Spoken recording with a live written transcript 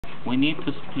We need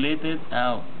to split it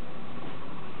out.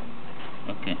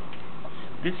 Okay.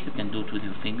 This you can do it with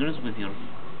your fingers, with your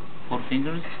 4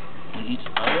 fingers on each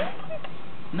side.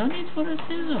 No need for a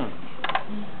scissor.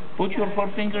 Put your 4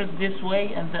 fingers this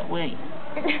way and that way.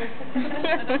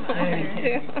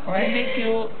 I make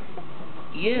you,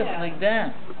 yes, like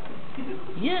that.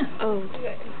 Yeah. Oh.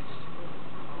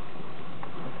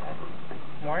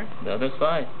 More? The other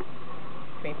side.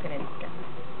 Can you put in? Okay.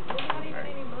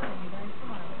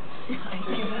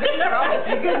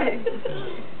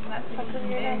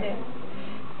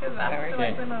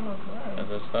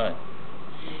 Other side.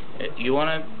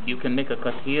 You can make a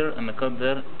cut here and a cut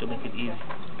there to make it easy.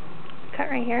 Cut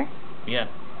right here? Yeah.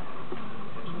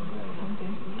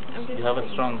 You have a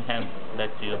strong hand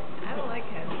back to you. I don't like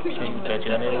him. Think that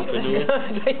you're unable to do it?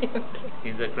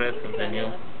 He's aggressive than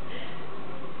you.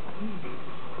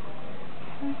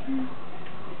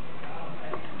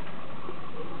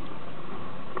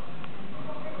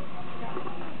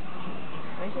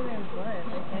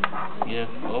 Yes,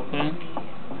 open.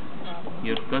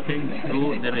 You're cutting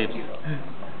through the ribs.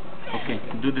 Okay,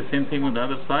 do the same thing on the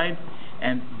other side.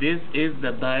 And this is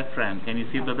the diaphragm. Can you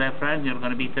see the diaphragm? You're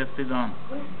going to be tested on.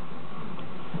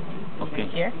 Okay.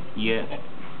 Here? Yes.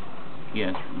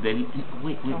 Yes.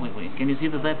 Wait. Can you see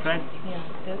the diaphragm?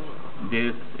 Yeah,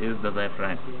 This is the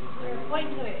diaphragm.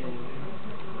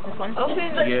 This one? Open.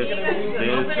 Yes,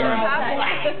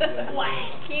 this one.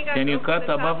 Can you cut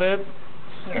above it?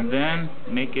 And then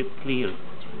make it clear.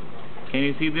 Can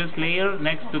you see this layer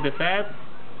next to the fat?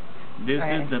 This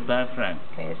is the diaphragm.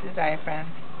 Okay, this is diaphragm.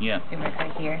 Yeah. It looks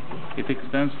like here. It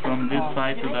extends from this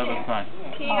side to the other side.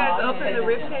 Can you guys open the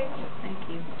rib cage? Thank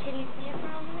you. Can you see it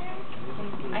from there?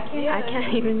 I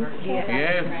can't even see it.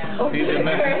 Yes. See the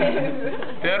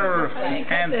terror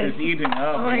hand is eating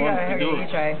up. Oh my Wants God, to do okay, you it.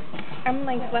 try. I'm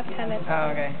like left-handed.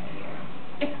 Oh, okay.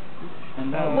 And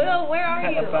now, Will, where are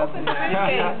you? Open the rib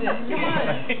cage. Come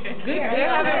on. They're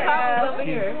having problems over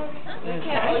here. They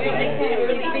can't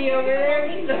really see over there.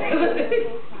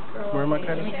 Where am I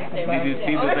cutting? did you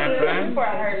see the diaphragm?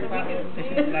 This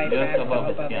is diaphragm. Just above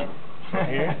it, yeah.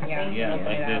 Here? Yeah,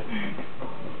 like this.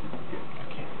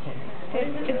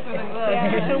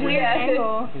 It's a weird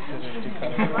angle. He said it's too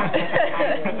cut.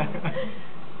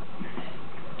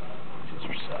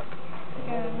 Scissors suck.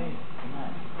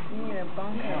 You need a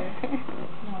bone cutter.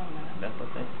 That's what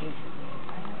I see.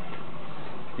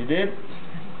 You did?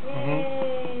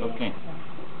 Okay.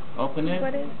 Open it.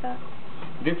 What is that?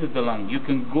 This is the lung. You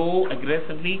can go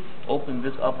aggressively, open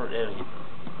this upper area.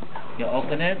 Yeah,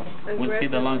 open it. We'll see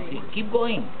the lung. Keep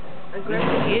going.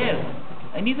 Yes.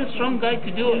 I need a strong guy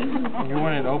to do it. You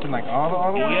want it to open like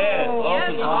all the way? Yes,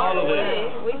 open all of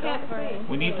it. We can't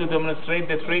see. We need to demonstrate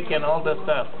the trick and all that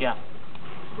stuff. Yeah.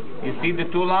 You see the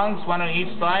 2 lungs, one on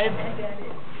each side?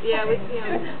 Yeah, we see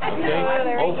them.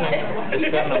 Okay. Open.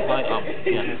 External fly up.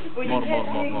 Yeah.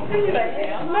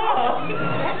 More.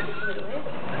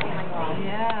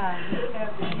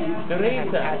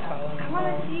 Teresa,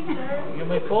 you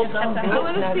may fall down. No,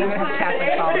 they're going to have cats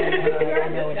that follow you. I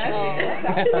know what you mean.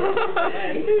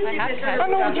 I have cats. I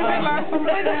know what you mean last time.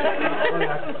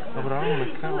 No, but I don't want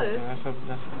to count.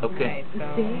 That's Okay.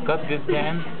 Cut this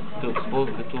hand to expose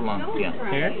the 2 lungs. Yeah.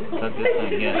 Here? Cut this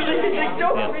hand.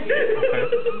 Yeah. Okay.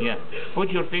 Yeah. Put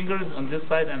your fingers on this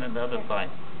side and on the other side.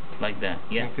 Like that.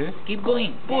 Yeah. Like this? Keep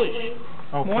going. Push.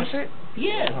 Oh, More push shit?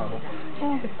 Yes. Oh.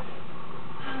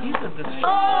 These are the That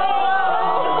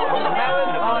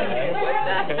was all you.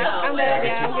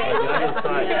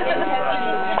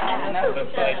 I'm other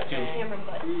side too.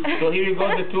 So here you go,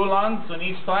 the 2 lungs on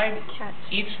each side.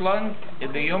 Each lung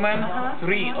in the human,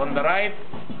 3 on the right,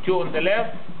 2 on the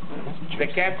left. The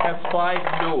cat has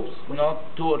 5 lobes, not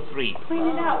 2 or 3. Clean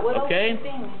it out. What Okay? else is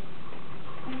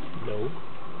No.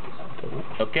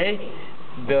 Okay?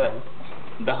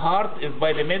 The heart is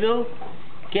by the middle.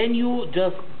 Can you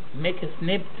just make a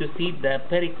snip to see the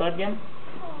pericardium?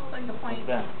 Like the point. Like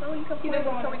that. So we can point it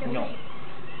so we can No. see.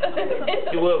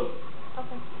 You will.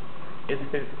 Okay. It's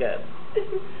his cat.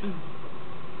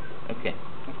 Okay.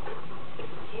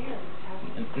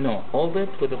 No, hold it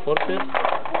with the forceps.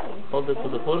 Hold it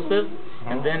with the forceps,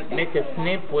 and then make a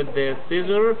snip with the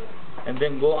scissor, and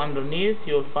then go underneath.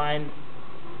 You'll find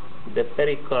the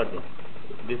pericardium.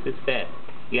 This is fat.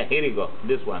 Yeah, here you go.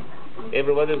 This one.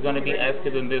 Everybody's going to be asked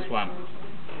on this one.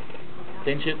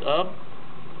 Pinch it up,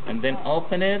 and then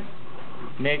open it.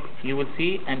 You will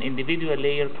see an individual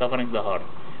layer covering the heart.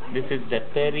 This is the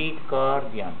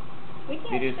pericardium.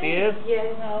 Did you see it?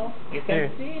 Yes. No. You can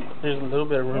Here. see it. There's a little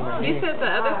bit of room in You here. said the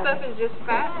other stuff is just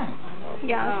fat?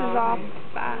 Yeah, this is all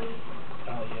fat.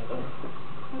 Oh,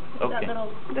 yeah. Okay.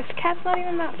 This cat's not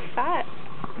even that fat.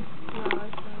 No, it's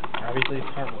not. Obviously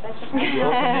it's harmless. Did you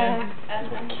open it?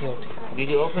 That's what killed him. Did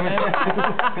you open it?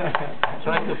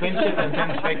 Try to pinch it and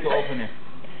then try to open it.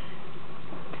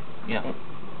 Yeah.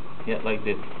 Yeah, like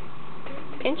this.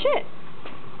 Pinch it.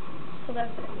 So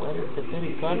that's it. What is the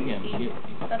pericardium?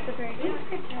 That's the pericardium.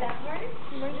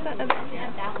 Where's that other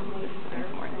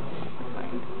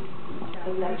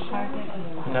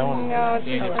That one. No, it's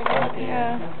Yeah. just like,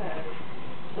 yeah.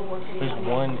 There's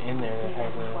one in there that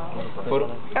has a. For,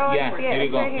 Oh, yeah, yeah, here you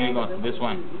it's go, right here you here. go. This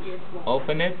one.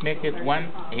 Open it, make it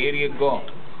one. Here you go.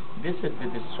 This is the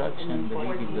destruction the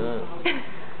lady does.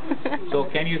 So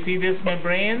can you see this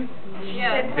membrane?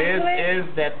 Yeah. This is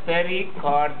the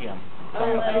pericardium.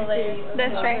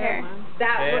 This right here.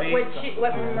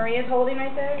 What Maria's holding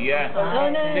right there? Yeah. Oh,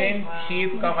 no. Thin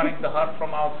sheet covering the heart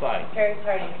from outside.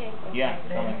 Pericardium. Okay. Yeah.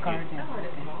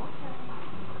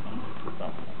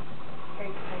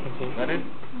 Got it?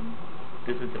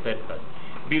 This is the pericardium.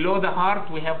 Below the heart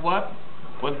we have what?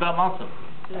 What's the muscle?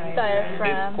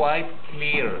 It's quite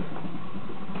clear.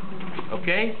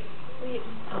 Okay?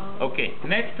 Okay.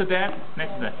 Next to that,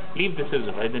 leave the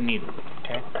scissors. I don't need it.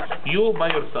 Okay. You by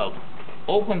yourself.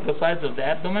 Open the sides of the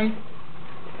abdomen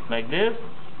like this.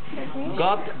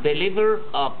 Gut the liver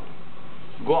up.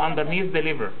 Go underneath the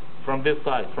liver from this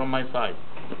side, from my side.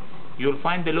 You'll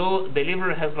find the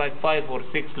liver has like 5 or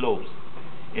 6 lobes.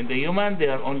 In the human,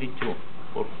 there are only 2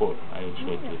 or 4. I will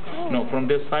show it to you. No, from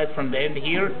this side, from the end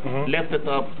here, lift it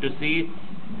up to see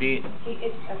the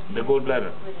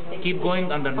gallbladder. Keep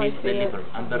going underneath the liver.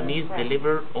 Underneath the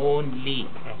liver only.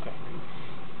 Okay.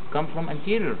 Come from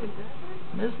anterior.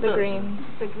 Mister. The green.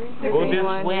 Go this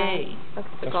way. That's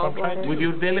the That's what I'm trying gallbladder. to With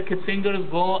your delicate fingers,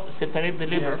 go separate the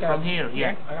liver from here.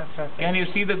 Yeah. I got stuff. Can you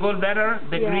see the gallbladder?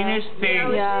 The greenish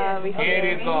thing. Yeah, we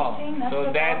Here you go.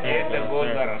 So that is the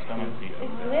gallbladder. Come and see.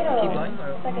 Little.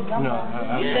 It's like a gumbo. No,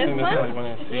 I think this is like when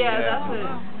I see Yeah, that's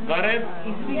it. Got it?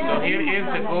 So here is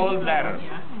the gallbladder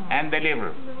and the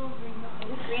liver.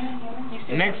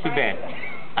 Next to that,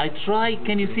 I try.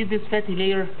 Can you see this fatty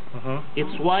layer?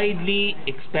 It's widely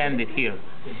expanded here.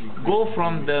 Go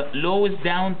from the lowest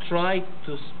down, try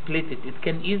to split it. It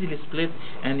can easily split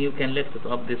and you can lift it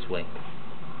up this way.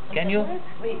 Can you? What?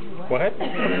 What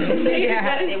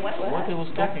I was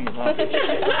talking about. That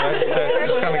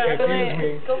kind of confused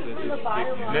me.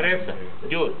 Larissa,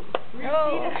 Jude,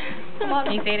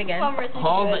 Can you say it again?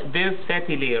 hold this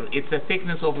fatty layer. It's a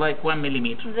thickness of like 1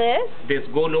 millimeter. This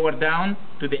go lower down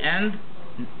to the end.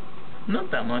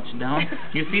 Not that much down.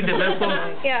 You see the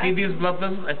vessels? Yeah. See these blood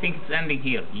vessels? I think it's ending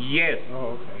here. Yes.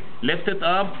 Oh, okay. Lift it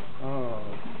up. Oh.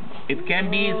 It can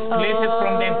be split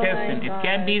from the intestine. It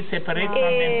can be separated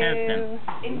from the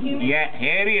intestine. Yeah,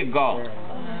 here you go.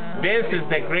 This is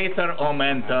the greater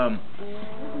omentum.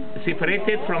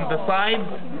 Separated from the sides.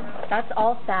 That's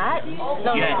all fat?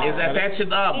 Yeah, it's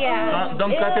attached up. Yeah.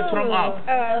 Don't cut it from up.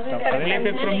 Split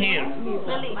it from here.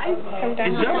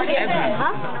 It's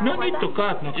just no need to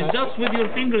cut. It's just with your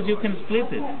fingers you can split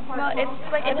it. Well,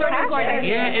 it's like it's pressure.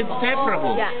 Yeah, it's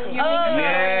separable.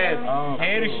 Yes.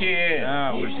 Here she is.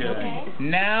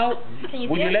 Now,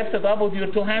 would you lift it up with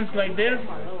your 2 hands like this?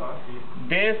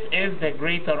 This is the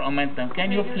greater omentum.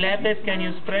 Can you flap it? Can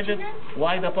you spread it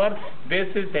wide apart? This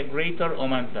is the greater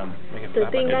omentum. The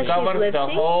thing that It she's covers the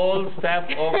lifting? whole staff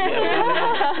of the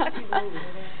abdomen.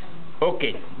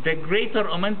 Okay, the greater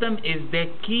omentum is the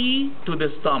key to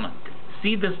the stomach.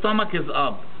 See, the stomach is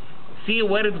up. See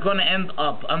where it's going to end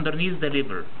up, underneath the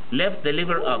liver. Lift the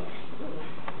liver up.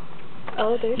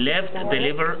 Oh, there's Lift the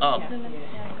liver up.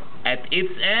 At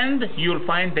its end, you'll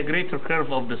find the greater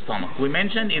curve of the stomach. We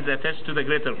mentioned it's attached to the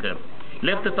greater curve.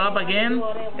 Lift it up again.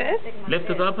 this.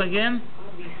 Lift it up again.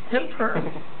 Help her.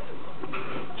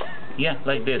 Yeah,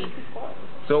 like this.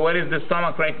 So what is the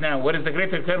stomach right now? What is the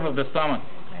greater curve of the stomach?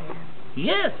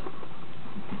 Yes.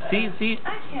 See?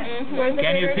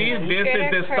 Can you see? This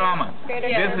is the stomach.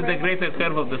 This is the greater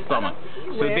curve of the stomach.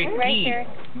 So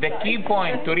the key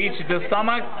point to reach the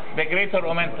stomach, the greater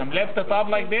omentum. Lift it up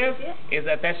like this is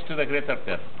attached to the greater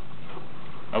curve.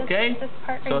 Okay?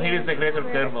 So here is the greater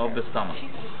curve of the stomach.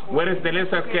 Where is the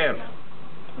lesser curve?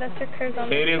 Lesser curves on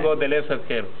Here you go, the lesser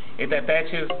curve. It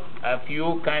attaches a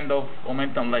few kind of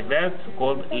omentum like that,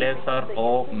 called lesser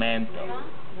omentum.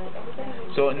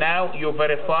 So now you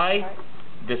verify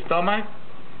the stomach,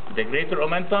 the greater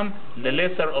omentum, the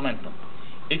lesser omentum.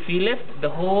 If you lift the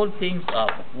whole things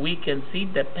up, we can see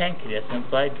the pancreas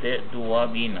inside the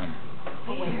duodenum.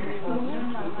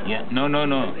 Yeah, no,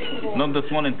 not the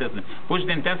small intestine. Push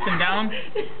the intestine down.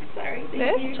 This?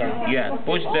 Yeah,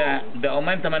 push the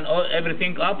omentum and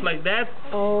everything up like that.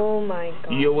 Oh my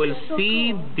god. You will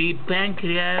see the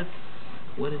pancreas.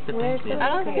 What is the pancreas? I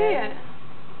don't see it.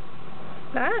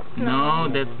 That? No,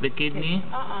 that's the kidney.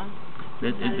 That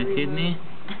is the kidney.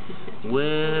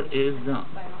 Where is the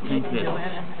pancreas?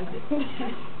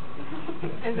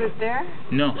 Is it there?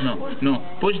 No.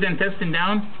 Push the intestine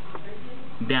down.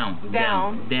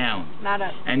 Down. Not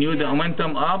up. And use the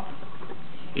omentum up.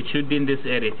 It should be in this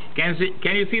area. Can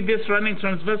you see this running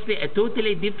transversely? A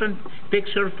totally different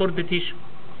picture for the tissue.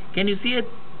 Can you see it?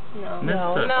 No.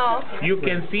 No. You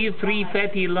can see 3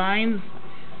 fatty lines.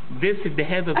 This is the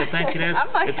head of the pancreas.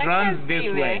 I'm like, It I runs can't this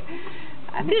see way. it.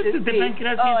 I This just is the see-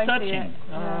 pancreas oh, he's I see touching. it.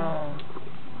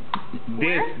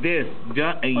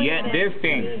 This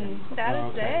thing. That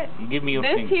is it. Give me your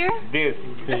This thing. here? This.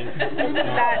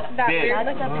 That This. weird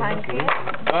That's the pancreas.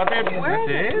 Got it?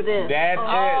 Where is it? That's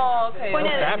Oh, okay. Point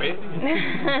at Grab it.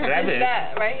 Rabbit.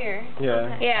 That right here.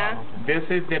 Yeah. Yeah. This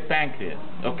is the pancreas.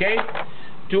 Okay?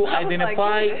 To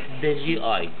identify the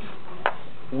GI,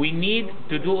 we need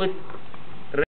to do it